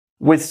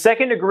With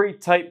second degree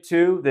type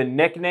 2, the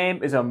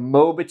nickname is a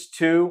Mobitz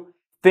 2.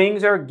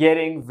 Things are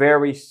getting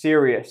very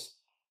serious.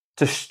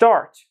 To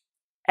start,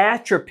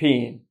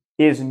 atropine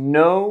is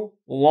no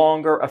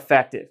longer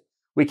effective.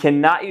 We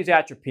cannot use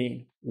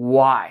atropine.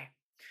 Why?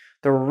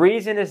 The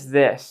reason is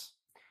this.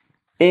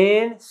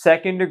 In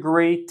second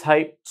degree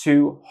type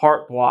 2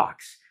 heart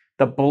blocks,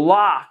 the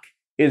block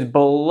is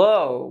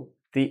below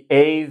the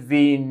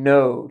AV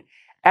node.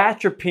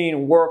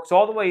 Atropine works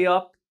all the way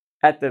up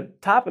at the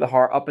top of the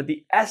heart, up at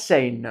the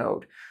SA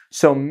node.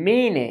 So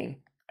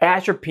meaning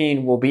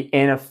atropine will be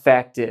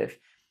ineffective.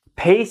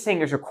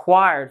 Pacing is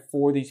required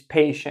for these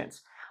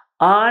patients.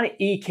 On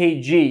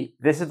EKG,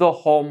 this is the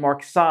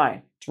hallmark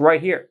sign. It's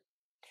right here.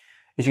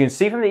 As you can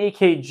see from the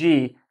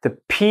EKG, the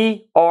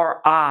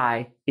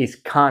PRI is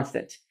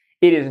constant.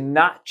 It is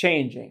not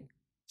changing.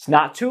 It's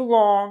not too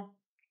long.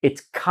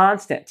 It's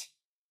constant.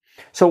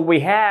 So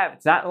we have,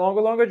 it's not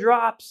longer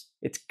drops.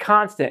 It's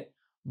constant.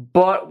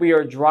 But we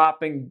are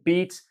dropping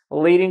beats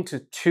leading to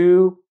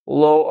too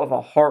low of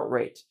a heart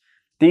rate.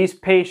 These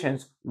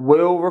patients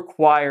will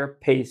require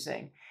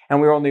pacing.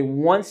 And we're only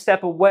one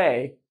step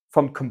away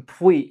from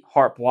complete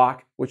heart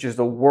block, which is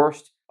the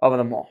worst of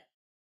them all.